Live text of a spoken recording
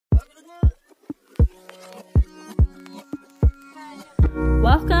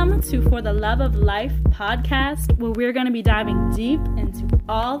welcome to For the Love of Life podcast, where we're going to be diving deep into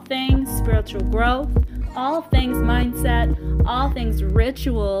all things spiritual growth, all things mindset, all things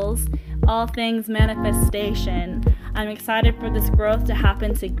rituals, all things manifestation. I'm excited for this growth to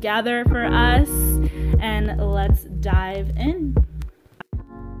happen together for us, and let's dive in.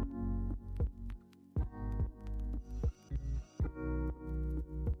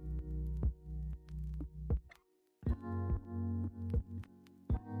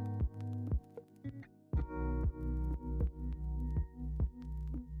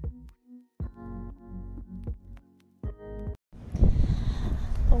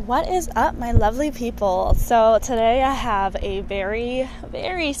 What is up, my lovely people? So today I have a very,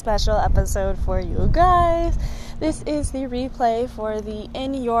 very special episode for you guys. This is the replay for the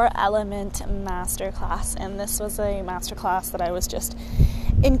In Your Element Masterclass, and this was a masterclass that I was just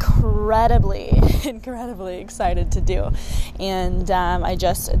incredibly excited to do, and I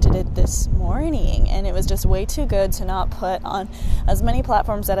just did it this morning, and it was just way too good to not put on as many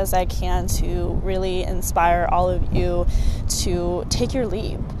platforms as I can to really inspire all of you to take your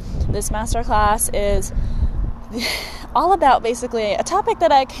leap. This masterclass is all about basically a topic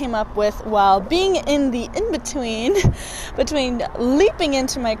that I came up with while being in the in-between between leaping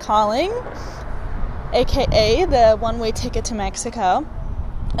into my calling, aka the one-way ticket to Mexico,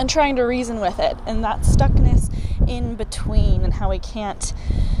 and trying to reason with it, and that stuckness in between, and how we can't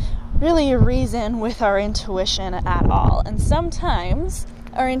really reason with our intuition at all. And sometimes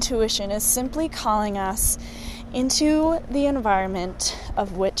our intuition is simply calling us into the environment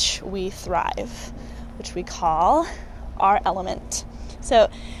of which we thrive, which we call our element. So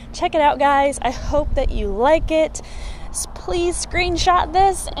check it out, guys. I hope that you like it. Please screenshot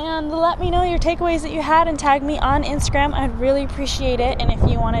this and let me know your takeaways that you had and tag me on Instagram. I'd really appreciate it. And if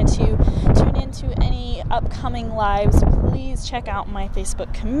you wanted to tune into any upcoming lives, please check out my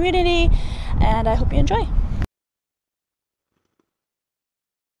Facebook community, and I hope you enjoy.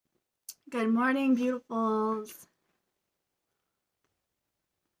 Good morning, beautifuls.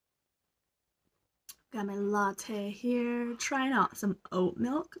 Got my latte here, trying out some oat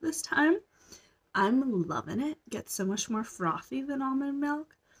milk this time. I'm loving it. Gets so much more frothy than almond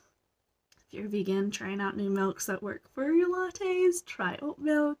milk. If you're vegan, trying out new milks that work for your lattes, try oat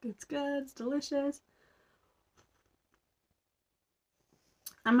milk. It's good. It's delicious.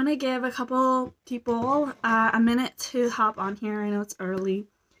 I'm going to give a couple people a minute to hop on here. I know it's early.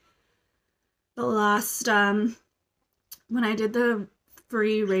 The last, when I did the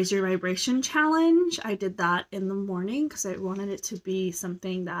free Raise Your Vibration challenge, I did that in the morning because I wanted it to be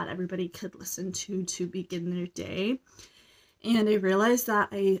something that everybody could listen to begin their day. And I realized that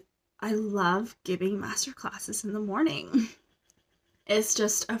I love giving master classes in the morning. It's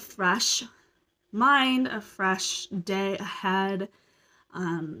just a fresh mind, a fresh day ahead.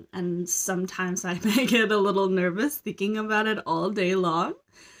 And sometimes I may get a little nervous thinking about it all day long.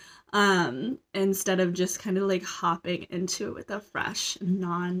 Instead of just kind of like hopping into it with a fresh,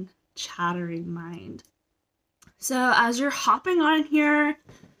 non-chattering mind. So as you're hopping on here,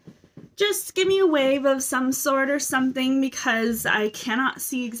 just give me a wave of some sort or something, because I cannot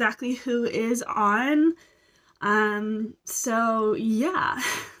see exactly who is on. So yeah.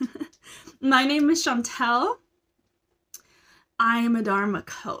 My name is Chantel. I am a Dharma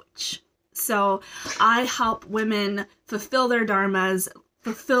coach. So I help women fulfill their dharmas,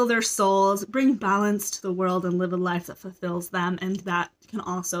 fulfill their souls, bring balance to the world, and live a life that fulfills them, and that can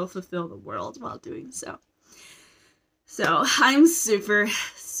also fulfill the world while doing so. So I'm super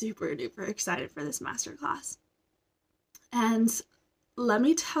duper excited for this masterclass. And let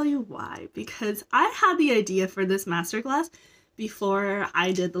me tell you why, because I had the idea for this masterclass before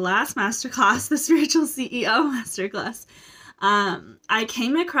I did the last masterclass, the Spiritual CEO masterclass. I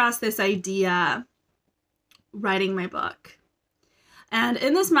came across this idea writing my book. And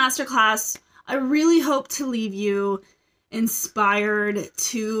in this masterclass, I really hope to leave you inspired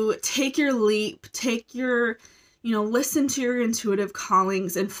to take your leap, listen to your intuitive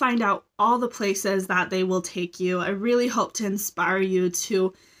callings and find out all the places that they will take you. I really hope to inspire you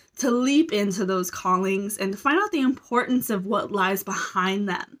to leap into those callings and find out the importance of what lies behind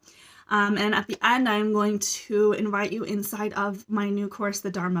them. And at the end, I'm going to invite you inside of my new course,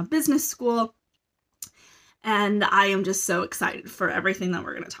 the Dharma Business School. And I am just so excited for everything that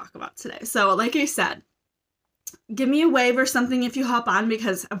we're going to talk about today. So like I said, give me a wave or something if you hop on,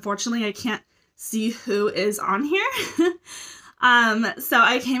 because unfortunately I can't see who is on here. So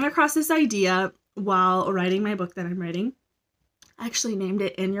I came across this idea while writing my book that I'm writing. I actually named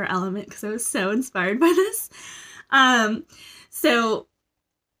it In Your Element because I was so inspired by this. So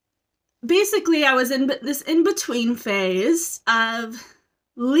basically I was in this in-between phase of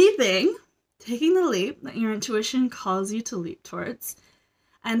taking the leap that your intuition calls you to leap towards,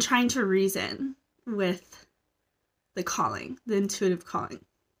 and trying to reason with the calling, the intuitive calling.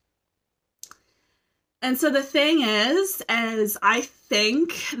 And so the thing is I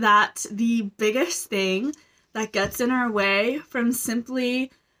think that the biggest thing that gets in our way from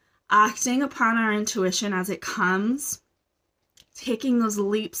simply acting upon our intuition as it comes, taking those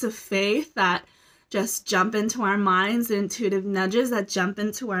leaps of faith that just jump into our minds, the intuitive nudges that jump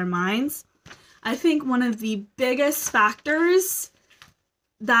into our minds, I think one of the biggest factors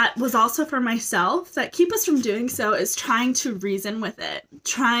that was also for myself that keep us from doing so is trying to reason with it,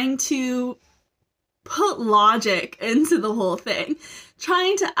 trying to put logic into the whole thing,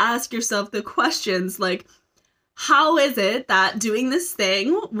 trying to ask yourself the questions like, how is it that doing this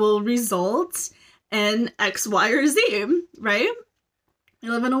thing will result in X, Y, or Z, right? We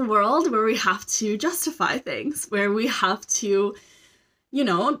live in a world where we have to justify things, where we have to,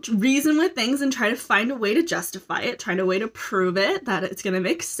 reason with things and try to find a way to justify it, try a way to prove it, that it's going to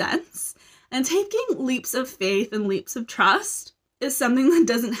make sense. And taking leaps of faith and leaps of trust is something that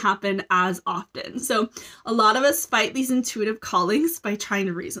doesn't happen as often. So a lot of us fight these intuitive callings by trying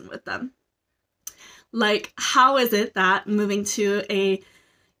to reason with them. Like, how is it that moving to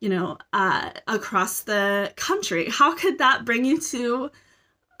across the country, how could that bring you to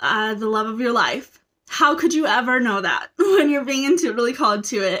the love of your life? How could you ever know that when you're being intuitively called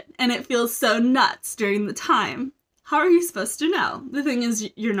to it and it feels so nuts during the time? How are you supposed to know? The thing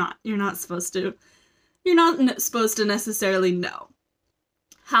is, you're not supposed to necessarily know.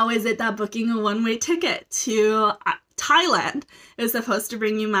 How is it that booking a one-way ticket to Thailand is supposed to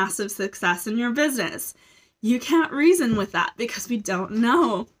bring you massive success in your business? You can't reason with that because we don't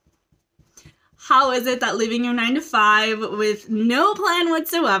know. How is it that leaving your 9-to-5 with no plan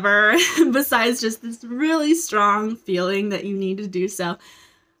whatsoever, besides just this really strong feeling that you need to do so,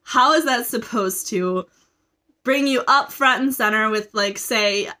 how is that supposed to bring you up front and center with, like,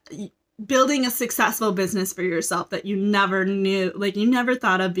 say, building a successful business for yourself that you never knew, like you never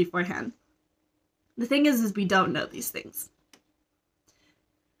thought of beforehand? The thing is we don't know these things.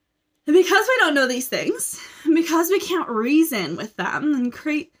 And because we don't know these things, and because we can't reason with them and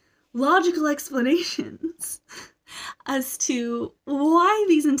create logical explanations as to why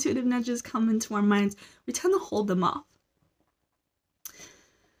these intuitive nudges come into our minds, we tend to hold them off.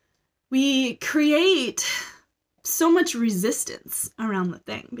 We create so much resistance around the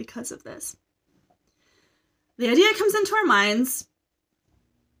thing because of this. The idea comes into our minds.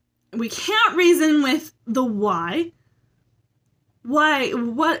 We can't reason with the why. Why?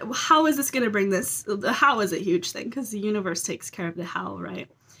 What? How is this going to bring this? The how is a huge thing because the universe takes care of the how, right?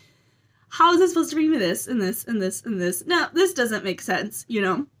 How is this supposed to bring me this and this and this and this? No, this doesn't make sense,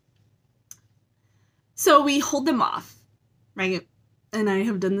 So we hold them off, right? And I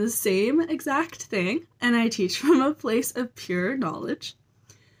have done the same exact thing, and I teach from a place of pure knowledge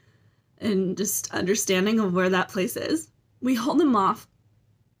and just understanding of where that place is. We hold them off,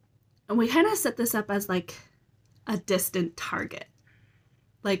 and we kind of set this up as like a distant target,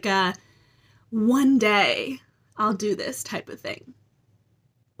 like one day I'll do this type of thing,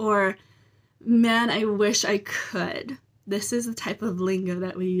 or man, I wish I could. This is the type of lingo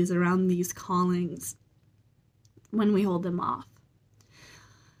that we use around these callings when we hold them off.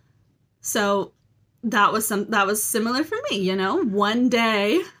 So that was similar for me, one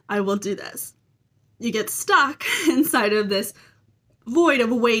day I will do this. You get stuck inside of this void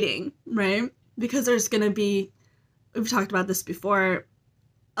of waiting, right? Because there's going to be, we've talked about this before,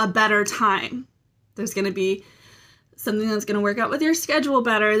 a better time. There's going to be something that's going to work out with your schedule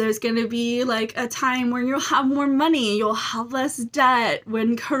better. There's going to be like a time where you'll have more money, you'll have less debt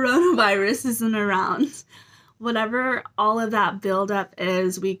when coronavirus isn't around. Whatever all of that buildup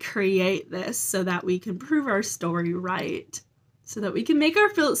is, we create this so that we can prove our story right, so that we can make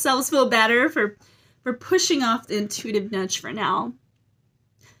ourselves feel better for pushing off the intuitive nudge for now.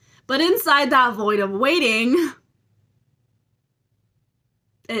 But inside that void of waiting,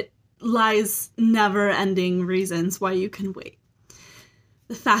 it lies never-ending reasons why you can wait.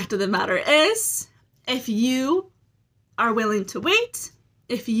 The fact of the matter is, if you are willing to wait,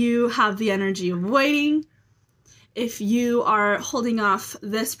 if you have the energy of waiting, if you are holding off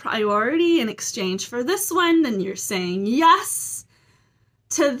this priority in exchange for this one, then you're saying yes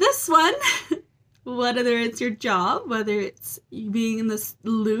to this one. Whether it's your job, whether it's being in this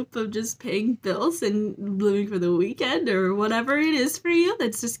loop of just paying bills and living for the weekend, or whatever it is for you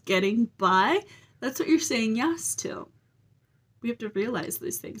that's just getting by, that's what you're saying yes to. We have to realize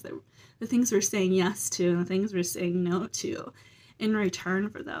these things, that the things we're saying yes to and the things we're saying no to in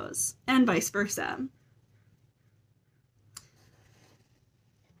return for those, and vice versa.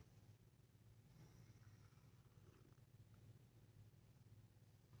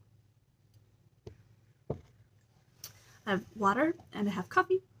 I have water and I have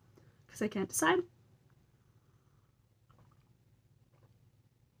coffee because I can't decide.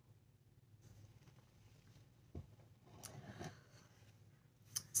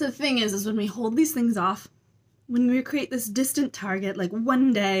 So the thing is when we hold these things off, when we create this distant target, like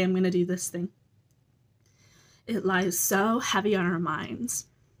one day I'm going to do this thing, it lies so heavy on our minds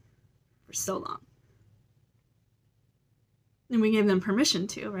for so long. And we gave them permission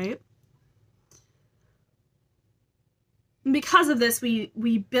to, right? And because of this,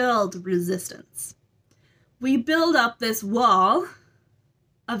 we build resistance. We build up this wall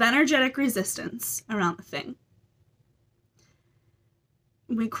of energetic resistance around the thing.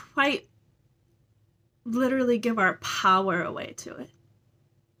 We quite literally give our power away to it.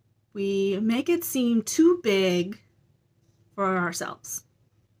 We make it seem too big for ourselves.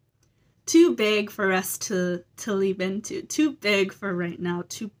 Too big for us to leap into. Too big for right now.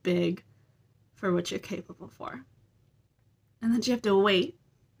 Too big for what you're capable for. And then you have to wait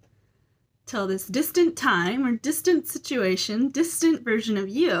till this distant time or distant situation, distant version of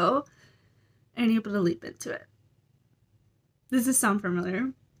you, and you're able to leap into it. Does this sound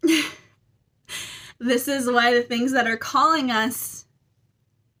familiar? This is why the things that are calling us,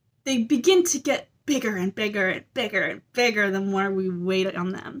 they begin to get bigger and bigger and bigger and bigger the more we wait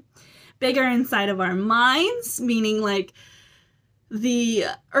on them. Bigger inside of our minds, meaning like the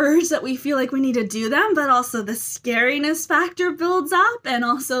urge that we feel like we need to do them, but also the scariness factor builds up, and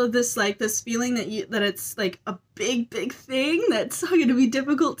also this feeling that it's like a big thing that's going to be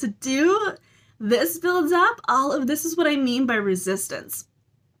difficult to do. This builds up. All of this is what I mean by resistance.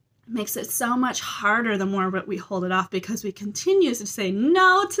 It makes it so much harder the more we hold it off, because we continue to say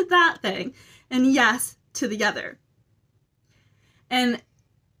no to that thing and yes to the other. And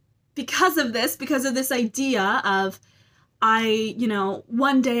because of this idea of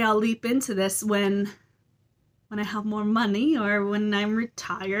one day I'll leap into this when I have more money or when I'm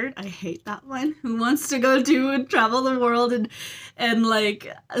retired. I hate that one. Who wants to go travel the world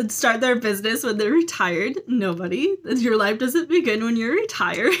and start their business when they're retired? Nobody. Your life doesn't begin when you're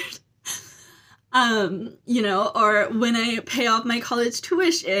retired. Or when I pay off my college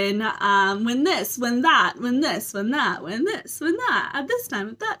tuition, when this, when that, when this, when that, when this, when that, at this time,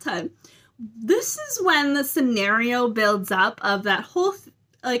 at that time. This is when the scenario builds up of that whole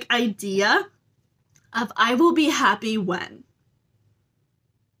idea of I will be happy when.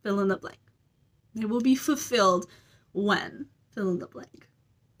 Fill in the blank. I will be fulfilled when. Fill in the blank.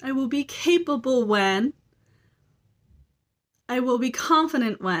 I will be capable when. I will be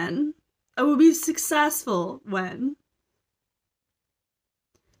confident when. I will be successful when.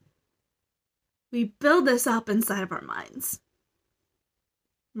 We build this up inside of our minds.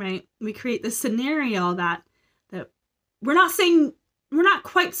 Right? We create this scenario that we're not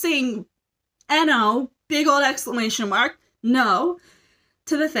quite saying N-O, big old exclamation mark, no,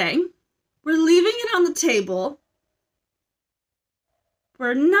 to the thing. We're leaving it on the table.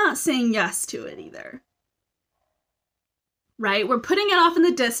 We're not saying yes to it either. Right? We're putting it off in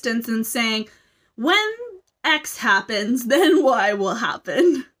the distance and saying, when X happens, then Y will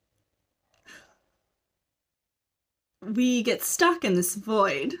happen. We get stuck in this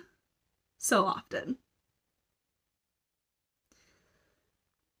void so often.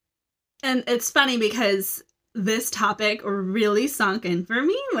 And it's funny because this topic really sunk in for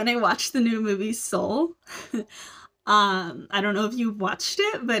me when I watched the new movie Soul. I don't know if you've watched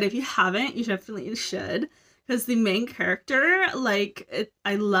it, but if you haven't, you definitely should. Because the main character,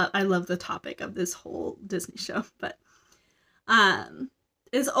 I love the topic of this whole Disney show, but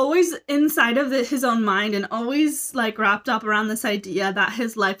is always inside of his own mind and always wrapped up around this idea that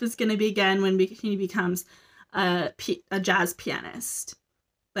his life is going to begin when he becomes a jazz pianist.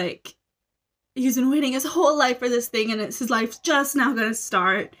 He's been waiting his whole life for this thing, and his life's just now going to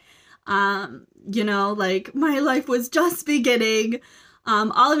start. My life was just beginning.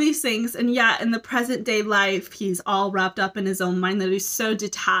 All of these things, and yet in the present day life, he's all wrapped up in his own mind that he's so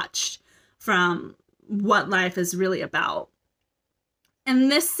detached from what life is really about.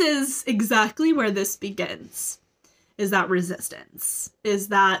 And this is exactly where this begins, is that resistance, is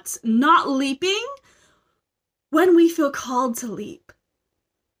that not leaping when we feel called to leap.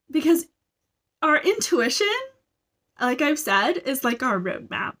 Because our intuition, like I've said, is like our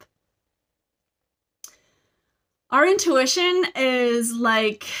roadmap. Our intuition is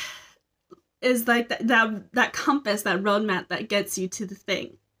like that compass, that roadmap that gets you to the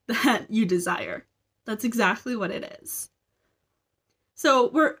thing that you desire. That's exactly what it is.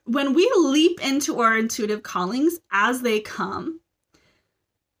 So when we leap into our intuitive callings as they come,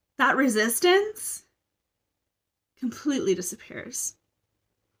 that resistance completely disappears.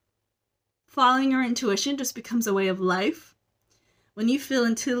 following your intuition just becomes a way of life. When you feel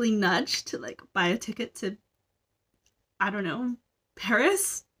intuitively nudged to like buy a ticket to, I don't know,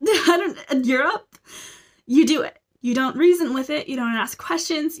 Paris, Europe, you do it. You don't reason with it. You don't ask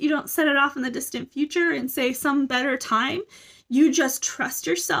questions. You don't set it off in the distant future and say some better time. You just trust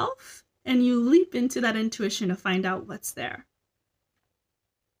yourself and you leap into that intuition to find out what's there.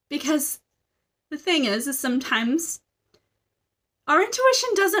 Because the thing is sometimes our intuition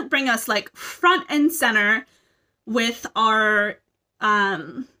doesn't bring us like front and center with our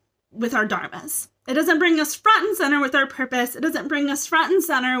dharmas. It doesn't bring us front and center with our purpose. It doesn't bring us front and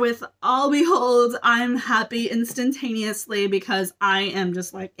center with, all behold, I'm happy instantaneously because I am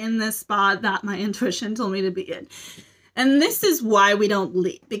just like in this spot that my intuition told me to be in. And this is why we don't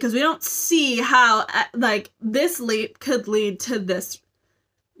leap, because we don't see how like this leap could lead to this,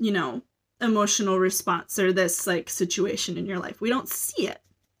 you know, emotional response or this like situation in your life. We don't see it.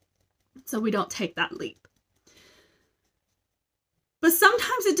 So we don't take that leap. But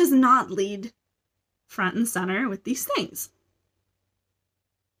sometimes it does not lead front and center with these things.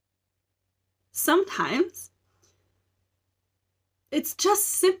 Sometimes it's just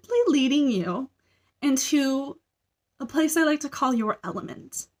simply leading you into a place I like to call your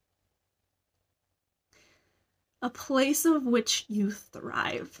element. A place of which you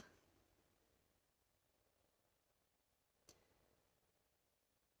thrive.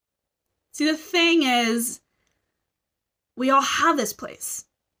 See, the thing is, we all have this place.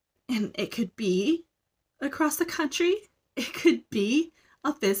 And it could be across the country. It could be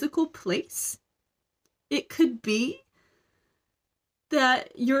a physical place. It could be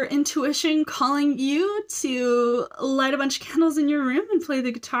that your intuition calling you to light a bunch of candles in your room and play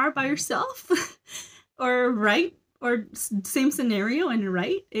the guitar by yourself. Or write, or same scenario and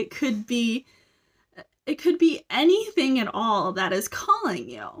write. It could be anything at all that is calling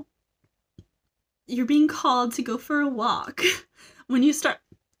you. You're being called to go for a walk. When you start,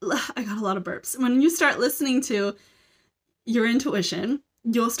 I got a lot of burps. When you start listening to your intuition,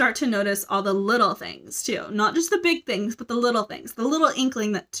 you'll start to notice all the little things too. Not just the big things, but the little things. The little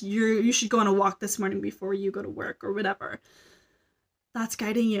inkling that you should go on a walk this morning before you go to work or whatever. That's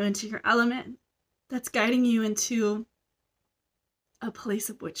guiding you into your element. That's guiding you into a place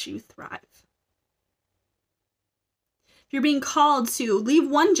of which you thrive. If you're being called to leave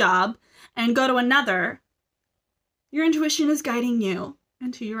one job and go to another, your intuition is guiding you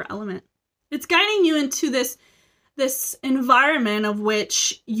into your element. It's guiding you into this environment of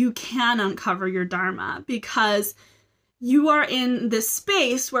which you can uncover your dharma, because you are in this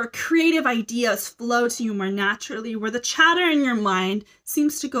space where creative ideas flow to you more naturally, where the chatter in your mind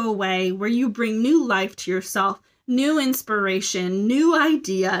seems to go away, where you bring new life to yourself, new inspiration, new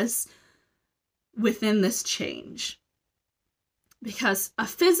ideas within this change. Because a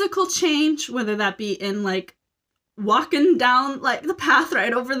physical change, whether that be in like walking down like the path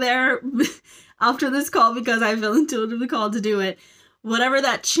right over there after this call because I feel intuitively called to do it, whatever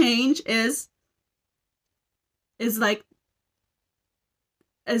that change is like,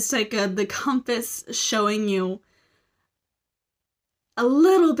 it's like the compass showing you a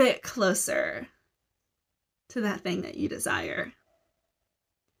little bit closer to that thing that you desire.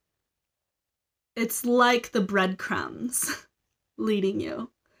 It's like the breadcrumbs leading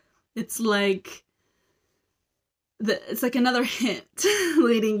you. It's like another hint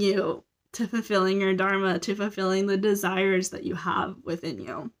leading you to fulfilling your dharma, to fulfilling the desires that you have within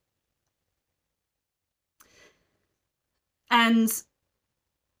you. And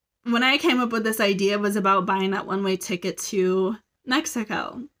when I came up with this idea, it was about buying that one-way ticket to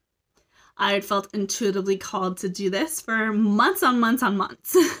Mexico. I had felt intuitively called to do this for months on months on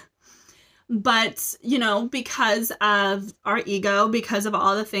months. But, you know, because of our ego, because of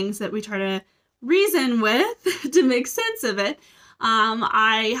all the things that we try to reason with to make sense of it,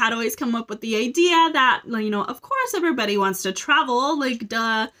 I had always come up with the idea that, you know, of course everybody wants to travel, like,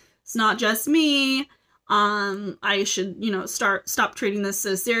 duh, it's not just me. I should, you know, stop treating this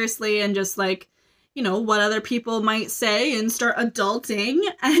so seriously and just like, you know, what other people might say and start adulting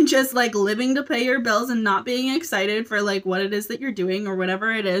and just like living to pay your bills and not being excited for like what it is that you're doing or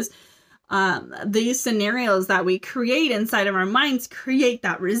whatever it is. These scenarios that we create inside of our minds create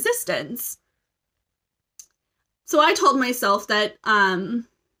that resistance. So I told myself that, that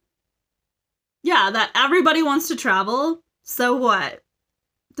everybody wants to travel. So what?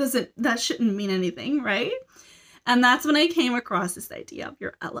 That shouldn't mean anything, right? And that's when I came across this idea of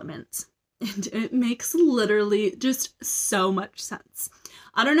your element. And it makes literally just so much sense.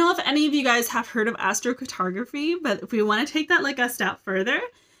 I don't know if any of you guys have heard of astrocartography, but if we want to take that like a step further,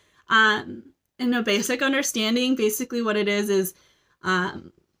 in a basic understanding, basically what it is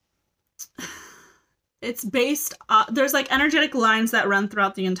it's based, there's like energetic lines that run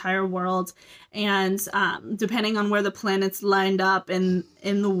throughout the entire world, and depending on where the planets lined up in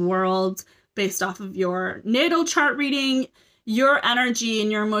the world, based off of your natal chart reading, your energy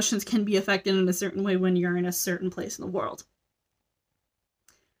and your emotions can be affected in a certain way when you're in a certain place in the world.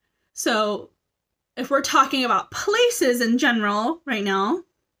 So if we're talking about places in general right now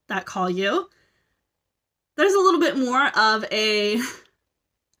that call you, there's a little bit more of a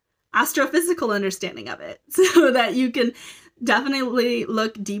astrophysical understanding of it, so that you can definitely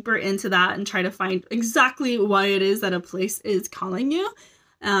look deeper into that and try to find exactly why it is that a place is calling you.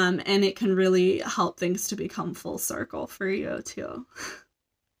 And it can really help things to become full circle for you too.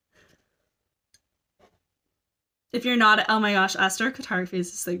 If you're not, oh my gosh, astrocartography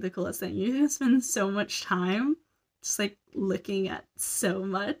is just like the coolest thing. You can spend so much time just like looking at so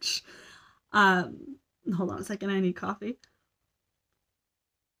much. Hold on a second, I need coffee.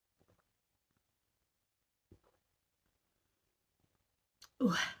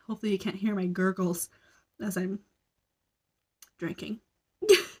 Ooh, hopefully you can't hear my gurgles as I'm drinking.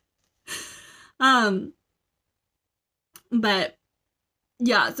 But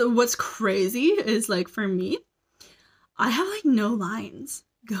yeah, so what's crazy is, like, for me, I have like no lines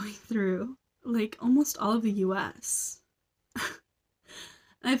going through like almost all of the US.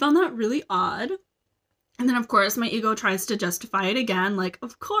 I found that really odd. And then of course my ego tries to justify it again, like,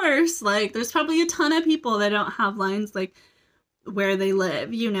 of course, like there's probably a ton of people that don't have lines like where they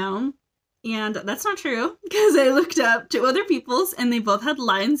live, you know? And that's not true, because I looked up to other people's and they both had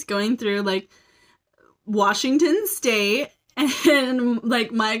lines going through like Washington State, and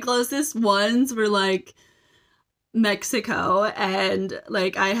like my closest ones were like Mexico, and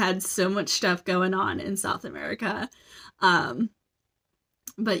like I had so much stuff going on in South America.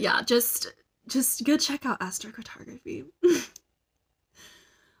 But yeah, just go check out astrocartography.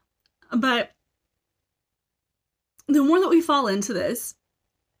 But the more that we fall into this,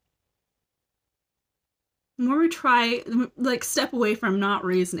 the more we try, like, step away from not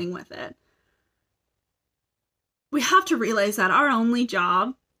reasoning with it, we have to realize that our only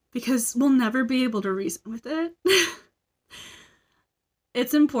job, because we'll never be able to reason with it,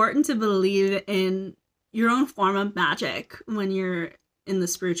 it's important to believe in your own form of magic when you're in the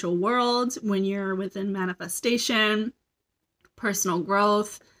spiritual world, when you're within manifestation, personal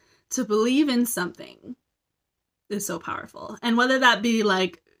growth. To believe in something is so powerful. And whether that be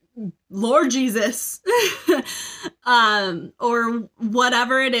like Lord Jesus, or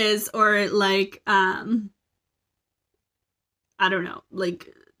whatever it is, or like, I don't know,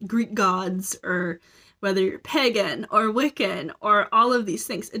 like Greek gods, or whether you're pagan or Wiccan or all of these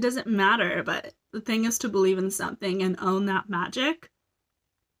things, it doesn't matter. But the thing is to believe in something and own that magic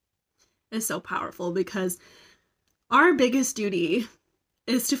is so powerful, because our biggest duty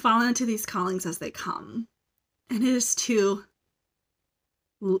is to fall into these callings as they come. And it is to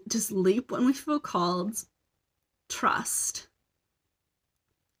just leap when we feel called. Trust.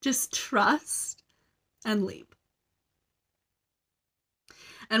 Just trust and leap.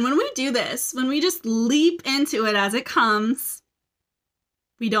 And when we do this, when we just leap into it as it comes,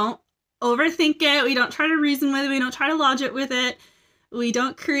 we don't overthink it, we don't try to reason with it, we don't try to logic with it, we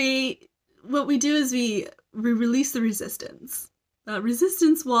don't create, what we do is we release the resistance. That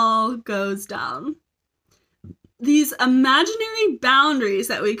resistance wall goes down. These imaginary boundaries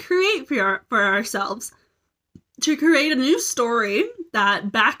that we create for ourselves to create a new story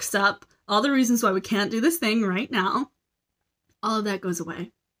that backs up all the reasons why we can't do this thing right now, all of that goes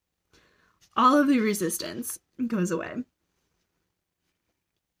away. All of the resistance goes away.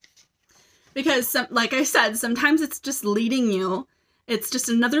 Because, like I said, sometimes it's just leading you. It's just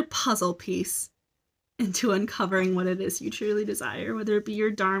another puzzle piece into uncovering what it is you truly desire, whether it be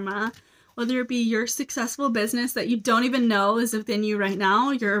your dharma, whether it be your successful business that you don't even know is within you right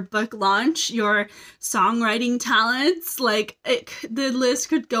now, your book launch, your songwriting talents, like the list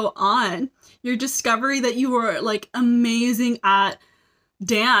could go on. Your discovery that you were like amazing at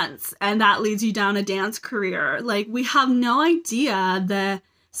dance and that leads you down a dance career. Like, we have no idea the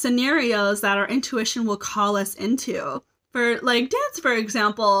scenarios that our intuition will call us into. For like dance, for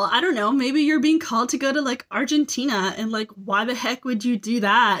example, I don't know, maybe you're being called to go to like Argentina, and like, why the heck would you do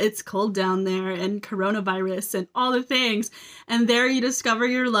that? It's cold down there and coronavirus and all the things. And there you discover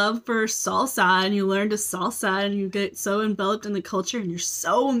your love for salsa and you learn to salsa and you get so enveloped in the culture and you're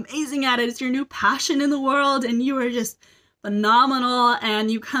so amazing at it. It's your new passion in the world and you are just phenomenal. And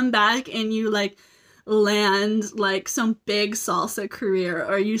you come back and you like land like some big salsa career,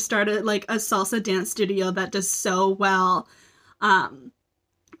 or you started like a salsa dance studio that does so well.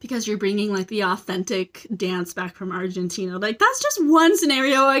 because you're bringing like the authentic dance back from Argentina. Like, that's just one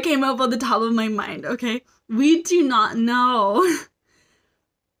scenario I came up on the top of my mind, okay? We do not know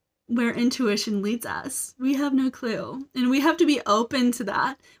where intuition leads us. We have no clue. And we have to be open to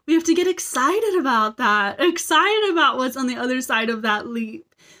that. We have to get excited about that, excited about what's on the other side of that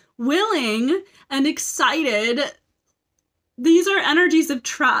leap. Willing and excited. These are energies of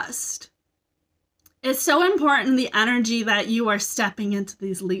trust. It's so important, the energy that you are stepping into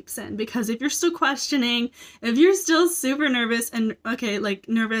these leaps in, because if you're still questioning, if you're still super nervous, and okay, like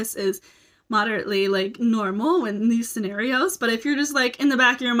nervous is moderately like normal in these scenarios, but if you're just like in the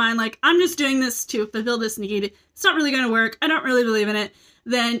back of your mind, like, I'm just doing this to fulfill this need, it's not really going to work, I don't really believe in it,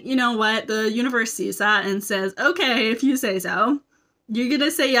 then you know what? The universe sees that and says, okay, if you say so, you're going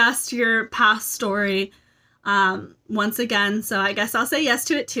to say yes to your past story once again. So I guess I'll say yes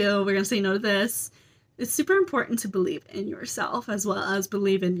to it too. We're going to say no to this. It's super important to believe in yourself as well as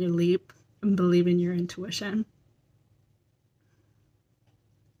believe in your leap and believe in your intuition.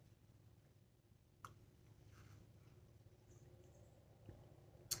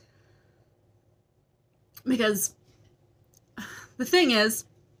 Because the thing is,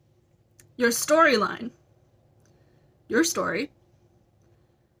 your storyline, your story,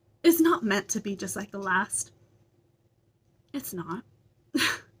 is not meant to be just like the last. It's not.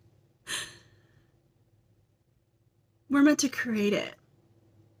 We're meant to create it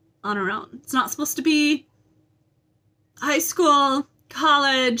on our own. It's not supposed to be high school,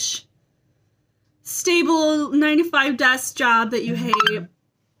 college, stable 9-to-5 desk job that you hate,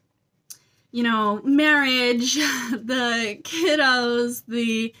 you know, marriage, the kiddos,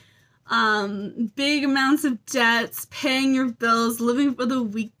 the big amounts of debts, paying your bills, living for the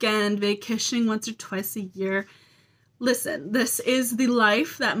weekend, vacationing once or twice a year. Listen, this is the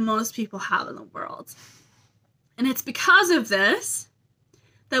life that most people have in the world. And it's because of this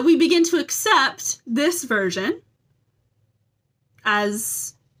that we begin to accept this version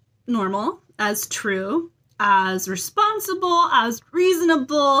as normal, as true, as responsible, as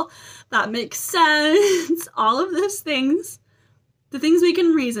reasonable, that makes sense, all of those things, the things we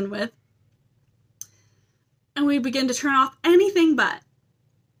can reason with. And we begin to turn off anything but.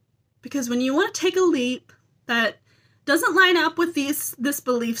 Because when you want to take a leap that doesn't line up with this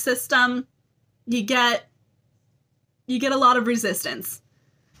belief system, you get a lot of resistance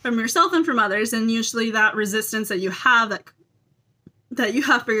from yourself and from others, and usually that resistance that you have that you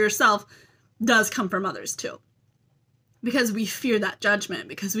have for yourself does come from others too. Because we fear that judgment,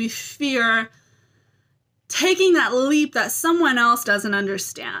 because we fear taking that leap that someone else doesn't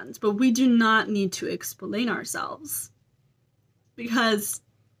understand. But we do not need to explain ourselves, because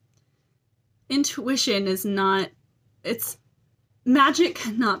intuition is not, magic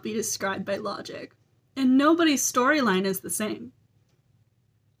cannot be described by logic. And nobody's storyline is the same.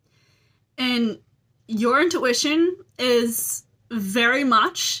 And your intuition is very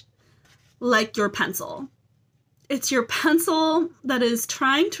much like your pencil. It's your pencil that is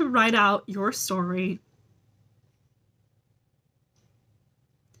trying to write out your story.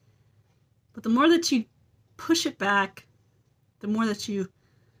 But the more that you push it back, the more that you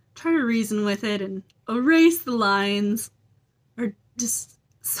try to reason with it and erase the lines, or just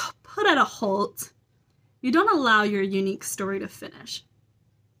put at a halt, you don't allow your unique story to finish.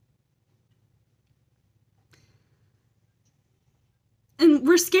 And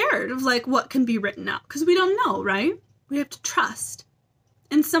we're scared of like what can be written out because we don't know, right? We have to trust.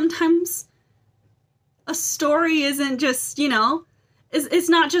 And sometimes a story isn't just, it's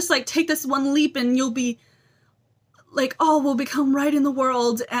not just like take this one leap and you'll be like, oh, we'll become right in the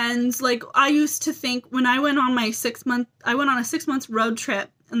world. And like, I used to think when I went on a 6 month road trip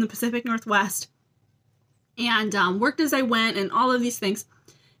in the Pacific Northwest, and worked as I went and all of these things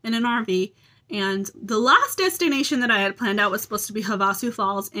in an RV. And the last destination that I had planned out was supposed to be Havasu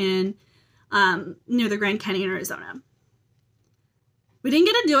Falls in near the Grand Canyon, Arizona. We didn't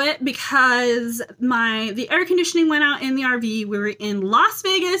get to do it because the air conditioning went out in the RV. We were in Las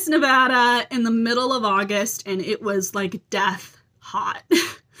Vegas, Nevada in the middle of August, and it was like death hot.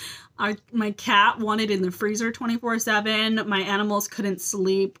 My cat wanted in the freezer 24/7. My animals couldn't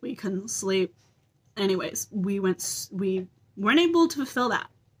sleep. We couldn't sleep. Anyways, we weren't able to fulfill that.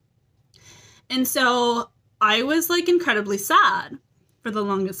 And so I was like incredibly sad for the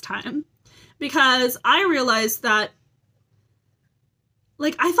longest time because I realized that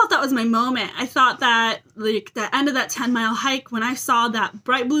like I thought that was my moment. I thought that like the end of that 10-mile hike, when I saw that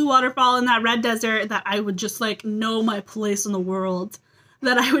bright blue waterfall in that red desert, that I would just like know my place in the world,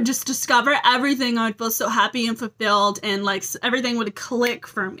 that I would just discover everything. I would feel so happy and fulfilled, and like everything would click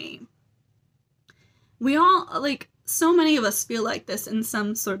for me. We all, like, so many of us feel like this in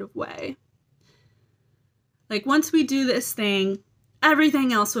some sort of way. Like, once we do this thing,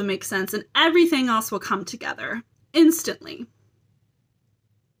 everything else will make sense and everything else will come together instantly.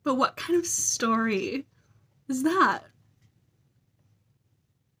 But what kind of story is that?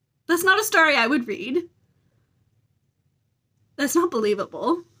 That's not a story I would read. That's not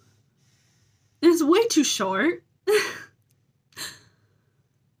believable. It's way too short.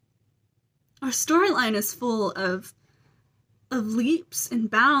 Our storyline is full of leaps and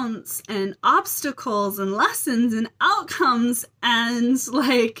bounds and obstacles and lessons and outcomes and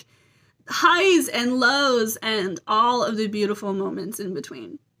like highs and lows and all of the beautiful moments in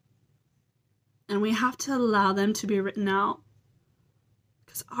between. And we have to allow them to be written out.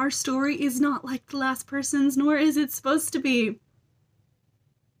 Because our story is not like the last person's, nor is it supposed to be.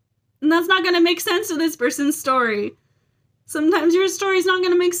 And that's not going to make sense to this person's story. Sometimes your story is not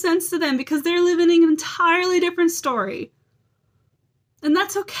going to make sense to them because they're living an entirely different story. And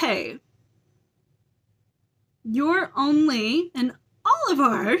that's okay. Your only, and all of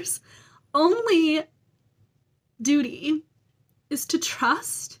ours, only duty is to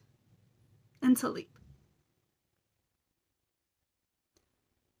trust and to leap.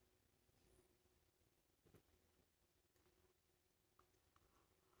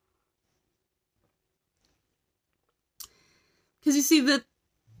 Because you see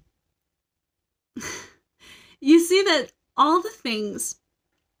that all the things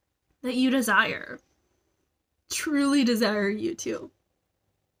that you desire truly desire you too.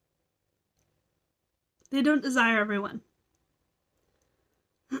 They don't desire everyone.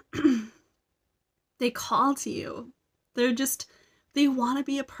 They call to you. They want to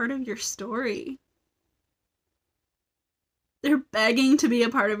be a part of your story. They're begging to be a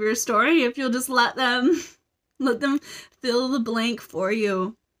part of your story if you'll just let them fill the blank for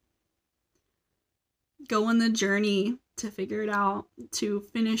you. Go on the journey to figure it out, to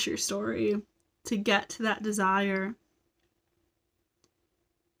finish your story, to get to that desire.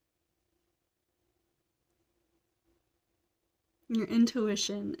 Your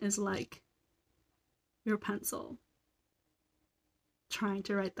intuition is like your pencil trying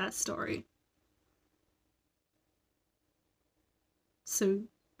to write that story. So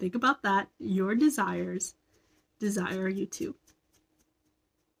think about that. Your desires desire you too.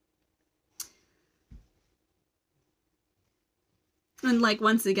 And like,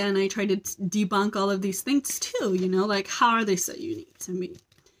 once again, I try to debunk all of these things too, you know, like, how are they so unique to me?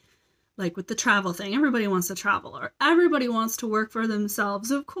 Like with the travel thing, everybody wants to travel, or everybody wants to work for themselves,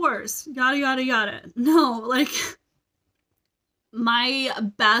 of course, yada, yada, yada. No, like, my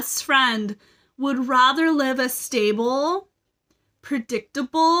best friend would rather live a stable,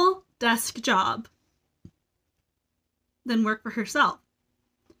 predictable desk job than work for herself.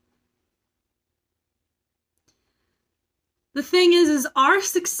 The thing is our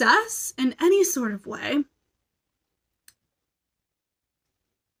success in any sort of way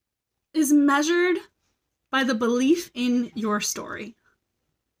is measured by the belief in your story.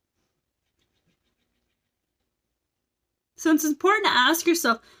 So it's important to ask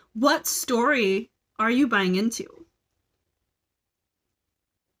yourself, what story are you buying into?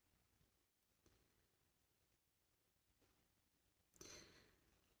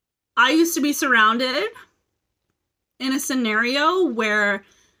 I used to be surrounded in a scenario where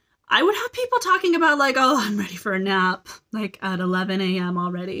I would have people talking about like, oh, I'm ready for a nap, like at 11 a.m.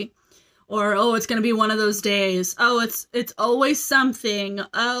 already. Or, oh, it's going to be one of those days. Oh, it's always something.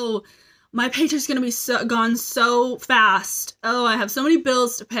 Oh, my paycheck's going to be gone so fast. Oh, I have so many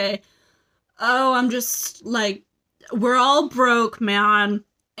bills to pay. Oh, I'm just like, we're all broke, man.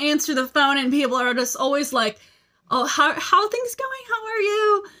 Answer the phone and people are just always like, oh, how are things going? How are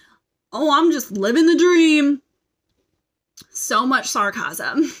you? Oh, I'm just living the dream. So much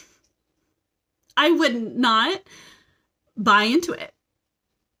sarcasm. I would not buy into it.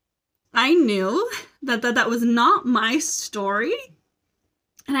 I knew that was not my story,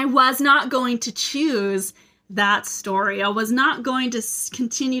 and I was not going to choose that story. I was not going to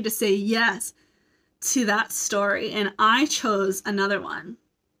continue to say yes to that story, and I chose another one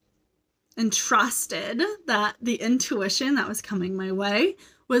and trusted that the intuition that was coming my way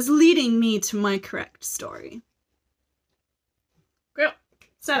was leading me to my correct story. Girl,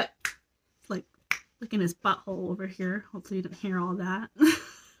 said it. Like, licking his butthole over here. Hopefully you didn't hear all that.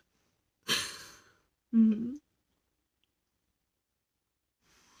 Mm-hmm.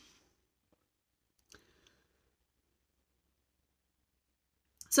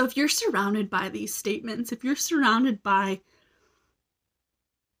 So if you're surrounded by these statements, if you're surrounded by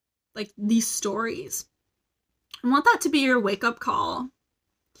like these stories, I want that to be your wake-up call.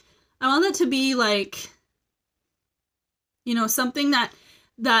 I want that to be like You know, something that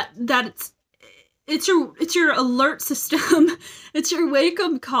it's your alert system. It's your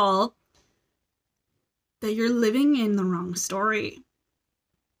wake-up call that you're living in the wrong story.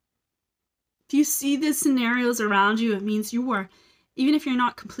 If you see the scenarios around you, it means you are, even if you're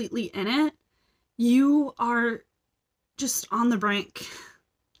not completely in it, you are just on the brink.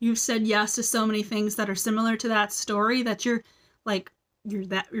 You've said yes to so many things that are similar to that story that you're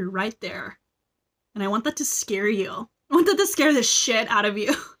right there. And I want that to scare you. I want that to scare the shit out of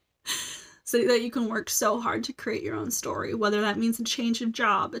you. So that you can work so hard to create your own story, whether that means a change of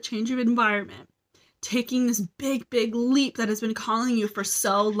job, a change of environment, taking this big, big leap that has been calling you for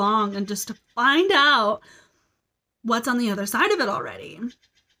so long, and just to find out what's on the other side of it already.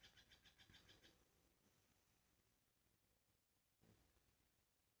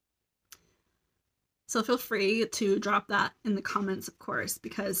 So feel free to drop that in the comments, of course,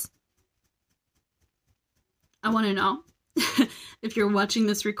 because I want to know. If you're watching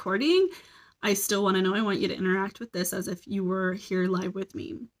this recording, I still want to know. I want you to interact with this as if you were here live with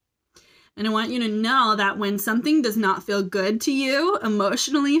me. And I want you to know that when something does not feel good to you,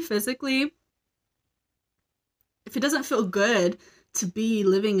 emotionally, physically, if it doesn't feel good to be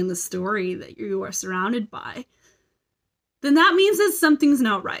living in the story that you are surrounded by, then that means that something's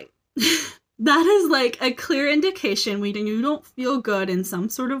not right. That is like a clear indication when you don't feel good in some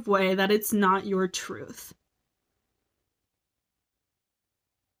sort of way that it's not your truth.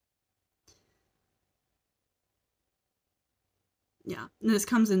 Yeah, and this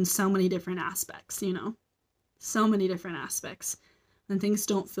comes in so many different aspects, you know, so many different aspects. When things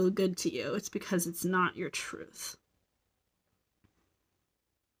don't feel good to you, it's because it's not your truth.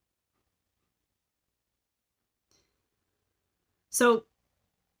 So,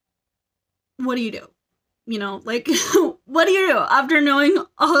 what do you do? You know, like, what do you do after knowing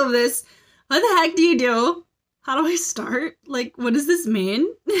all of this? What the heck do you do? How do I start? Like, what does this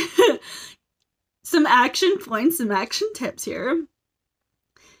mean? Some action points, some action tips here.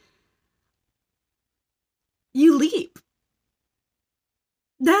 You leap.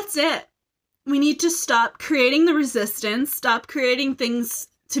 That's it. We need to stop creating the resistance, stop creating things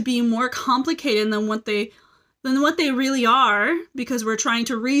to be more complicated than what they really are, because we're trying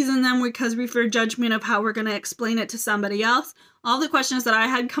to reason them, because we fear judgment of how we're going to explain it to somebody else. All the questions that I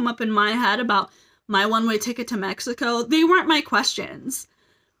had come up in my head about my one-way ticket to Mexico, they weren't my questions.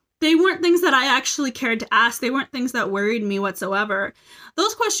 They weren't things that I actually cared to ask. They weren't things that worried me whatsoever.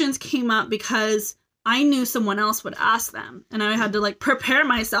 Those questions came up because I knew someone else would ask them, and I had to like prepare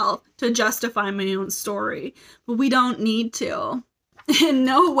myself to justify my own story. But we don't need to. In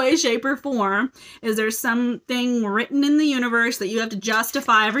no way, shape, or form is there something written in the universe that you have to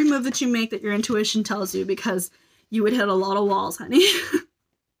justify every move that you make that your intuition tells you, because you would hit a lot of walls, honey.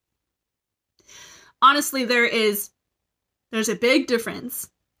 Honestly, there's a big difference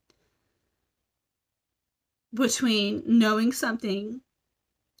between knowing something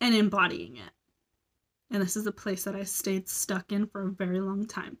and embodying it. And this is a place that I stayed stuck in for a very long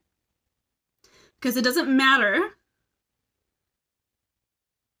time. Because it doesn't matter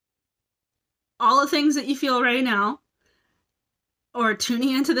all the things that you feel right now, or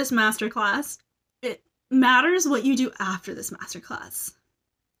tuning into this masterclass. It matters what you do after this masterclass.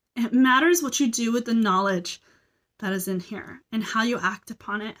 It matters what you do with the knowledge that is in here, and how you act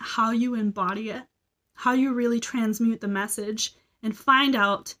upon it, how you embody it, how you really transmute the message, and find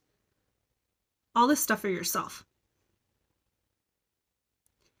out all this stuff for yourself.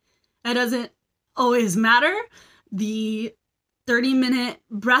 It doesn't always matter the 30-minute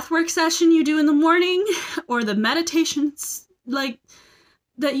breathwork session you do in the morning, or the meditations like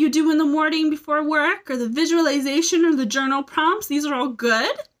that you do in the morning before work, or the visualization or the journal prompts. These are all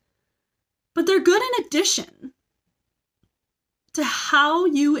good, but they're good in addition to how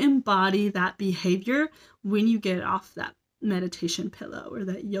you embody that behavior when you get off that meditation pillow or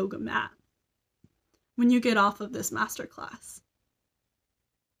that yoga mat, when you get off of this masterclass.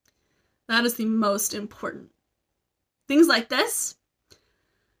 That is the most important. Things like this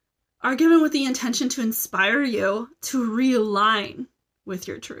are given with the intention to inspire you to realign with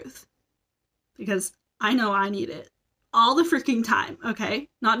your truth. Because I know I need it all the freaking time, okay?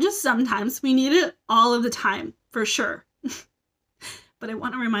 Not just sometimes, we need it all of the time, for sure. But I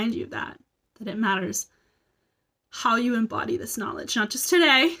want to remind you that it matters how you embody this knowledge, not just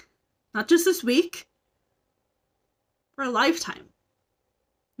today, not just this week, for a lifetime.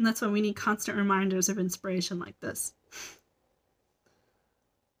 And that's why we need constant reminders of inspiration like this.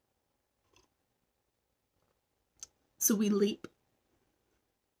 So we leap.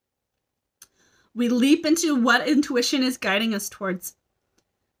 We leap into what intuition is guiding us towards.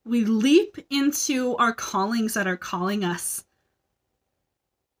 We leap into our callings that are calling us.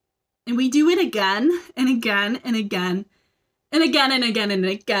 And we do it again and again and again and again and again and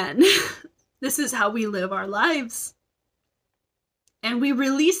again. This is how we live our lives. And we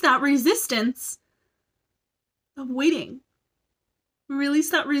release that resistance of waiting. We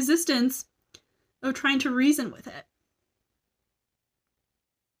release that resistance of trying to reason with it.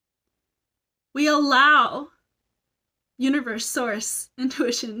 We allow universe, source,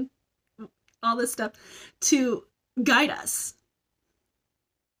 intuition, all this stuff to guide us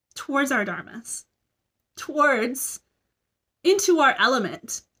towards our dharmas, towards into our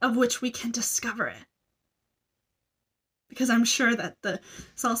element of which we can discover it. Because I'm sure that the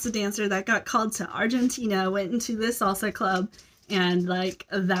salsa dancer that got called to Argentina went into this salsa club and like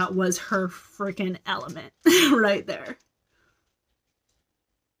that was her freaking element right there.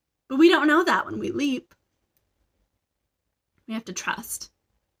 But we don't know that when we leap. We have to trust.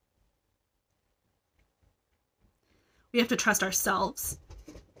 We have to trust ourselves.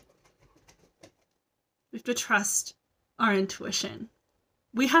 We have to trust our intuition.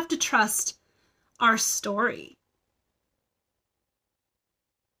 We have to trust our story.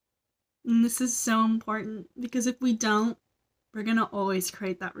 And this is so important because if we don't, we're going to always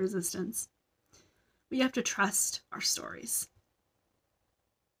create that resistance. We have to trust our stories.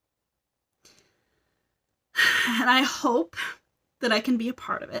 And I hope that I can be a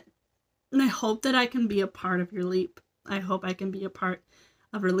part of it. And I hope that I can be a part of your leap. I hope I can be a part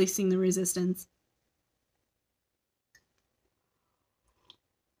of releasing the resistance.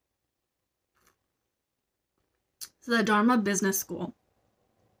 So the Dharma Business School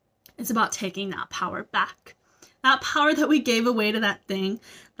is about taking that power back. That power that we gave away to that thing,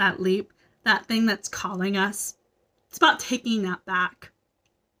 that leap, that thing that's calling us. It's about taking that back.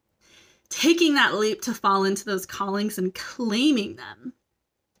 Taking that leap to fall into those callings and claiming them.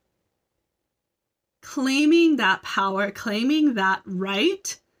 Claiming that power, claiming that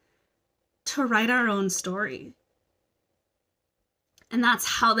right to write our own story. And that's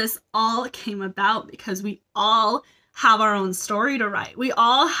how this all came about, because we all have our own story to write. We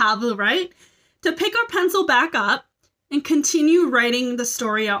all have the right to pick our pencil back up and continue writing the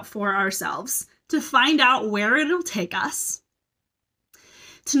story out for ourselves, to find out where it'll take us.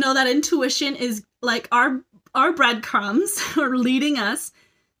 To know that intuition is like our breadcrumbs are leading us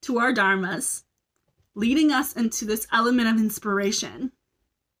to our dharmas, leading us into this element of inspiration,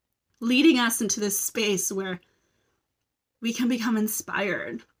 leading us into this space where we can become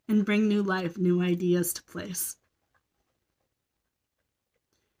inspired and bring new life, new ideas to place.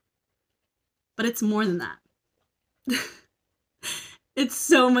 But it's more than that. It's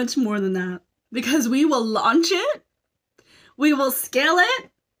so much more than that, because we will launch it, we will scale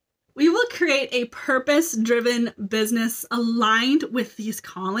it, we will create a purpose-driven business aligned with these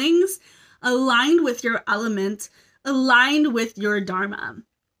callings, aligned with your element, aligned with your dharma.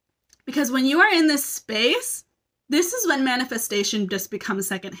 Because when you are in this space, this is when manifestation just becomes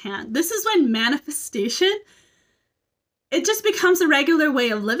secondhand. This is when manifestation, it just becomes a regular way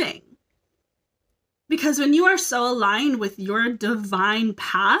of living. Because when you are so aligned with your divine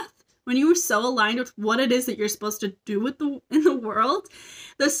path, when you are so aligned with what it is that you're supposed to do in the world,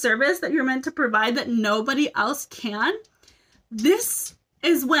 the service that you're meant to provide that nobody else can, this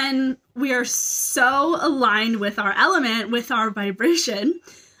is when we are so aligned with our element, with our vibration,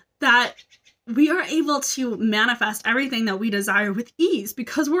 that we are able to manifest everything that we desire with ease,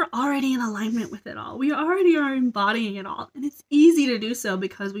 because we're already in alignment with it all. We already are embodying it all. And it's easy to do so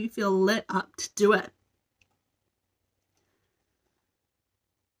because we feel lit up to do it.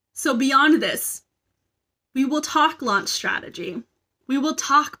 So beyond this, we will talk launch strategy. We will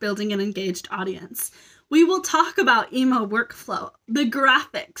talk building an engaged audience. We will talk about email workflow, the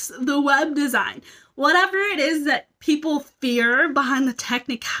graphics, the web design, whatever it is that people fear behind the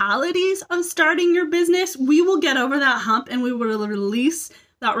technicalities of starting your business. We will get over that hump and we will release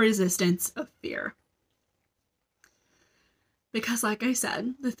that resistance of fear. Because like I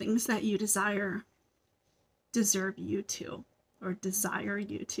said, the things that you desire deserve you to, or desire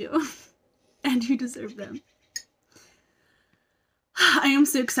you to, and you deserve them. I am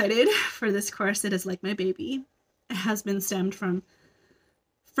so excited for this course. It is like my baby. It has been stemmed from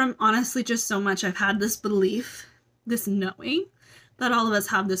honestly just so much. I've had this belief, this knowing that all of us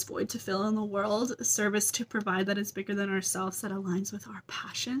have this void to fill in the world, a service to provide that is bigger than ourselves, that aligns with our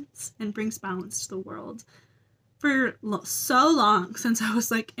passions and brings balance to the world. For so long, since I was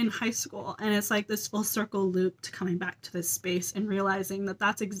like in high school, and it's like this full circle loop to coming back to this space and realizing that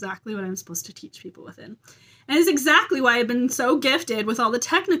that's exactly what I'm supposed to teach people within. And it's exactly why I've been so gifted with all the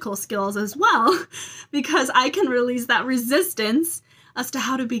technical skills as well, because I can release that resistance as to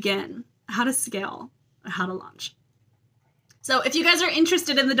how to begin, how to scale, or how to launch. So if you guys are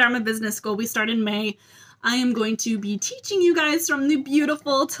interested in the Dharma Business School, we start in May. I am going to be teaching you guys from the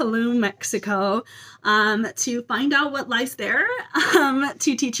beautiful Tulum, Mexico, to find out what lies there,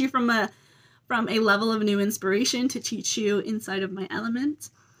 to teach you from a level of new inspiration, to teach you inside of my element.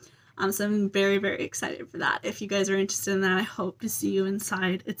 So I'm very, very excited for that. If you guys are interested in that, I hope to see you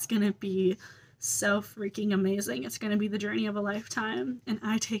inside. It's going to be so freaking amazing. It's going to be the journey of a lifetime. And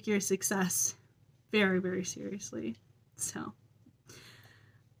I take your success very, very seriously. So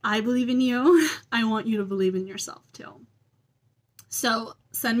I believe in you. I want you to believe in yourself too. So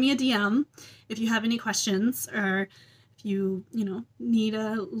send me a DM if you have any questions, or if you need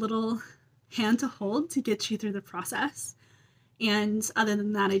a little hand to hold to get you through the process. And other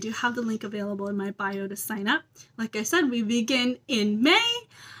than that, I do have the link available in my bio to sign up. Like I said, we begin in May,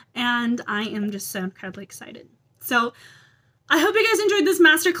 and I am just so incredibly excited. So I hope you guys enjoyed this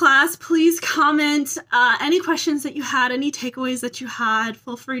masterclass. Please comment any questions that you had, any takeaways that you had.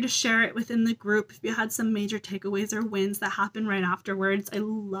 Feel free to share it within the group if you had some major takeaways or wins that happened right afterwards. I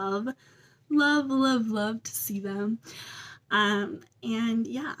love, love, love, love to see them. And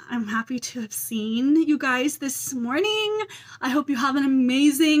yeah, I'm happy to have seen you guys this morning. I hope you have an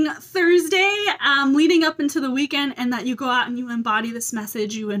amazing Thursday leading up into the weekend, and that you go out and you embody this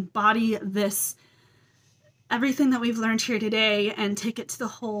message, you embody this, everything that we've learned here today, and take it to the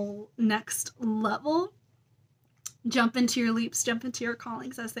whole next level. Jump into your leaps, jump into your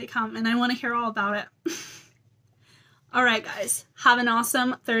callings as they come, and I want to hear all about it. All right, guys, have an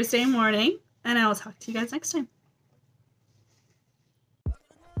awesome Thursday morning, and I will talk to you guys next time.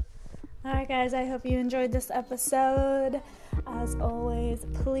 Alright guys, I hope you enjoyed this episode. As always,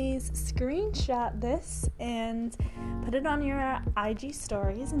 please screenshot this and put it on your IG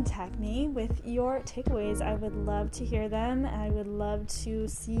stories and tag me with your takeaways. I would love to hear them. I would love to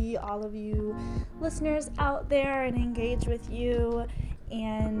see all of you listeners out there and engage with you.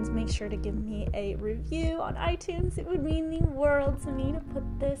 And make sure to give me a review on iTunes. It would mean the world to me to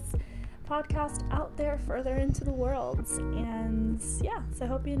put this podcast out there further into the world. And yeah, so I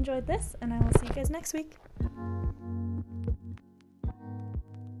hope you enjoyed this, and I will see you guys next week.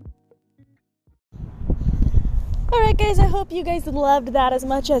 Alright guys, I hope you guys loved that as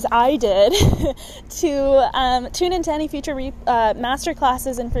much as I did. To tune into any future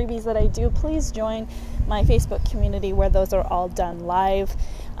masterclasses and freebies that I do, please join my Facebook community where those are all done live.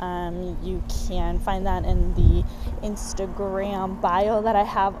 You can find that in the Instagram bio that I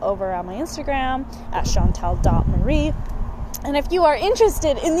have over on my Instagram at chantal.marie. And if you are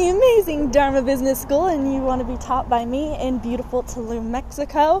interested in the amazing Dharma Business School and you want to be taught by me in beautiful Tulum,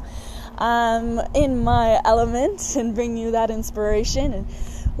 Mexico, in my element, and bring you that inspiration and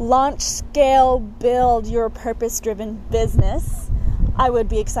launch, scale, build your purpose-driven business, I would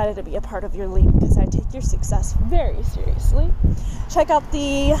be excited to be a part of your leap, because I take your success very seriously. Check out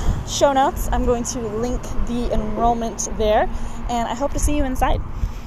the show notes. I'm going to link the enrollment there, and I hope to see you inside.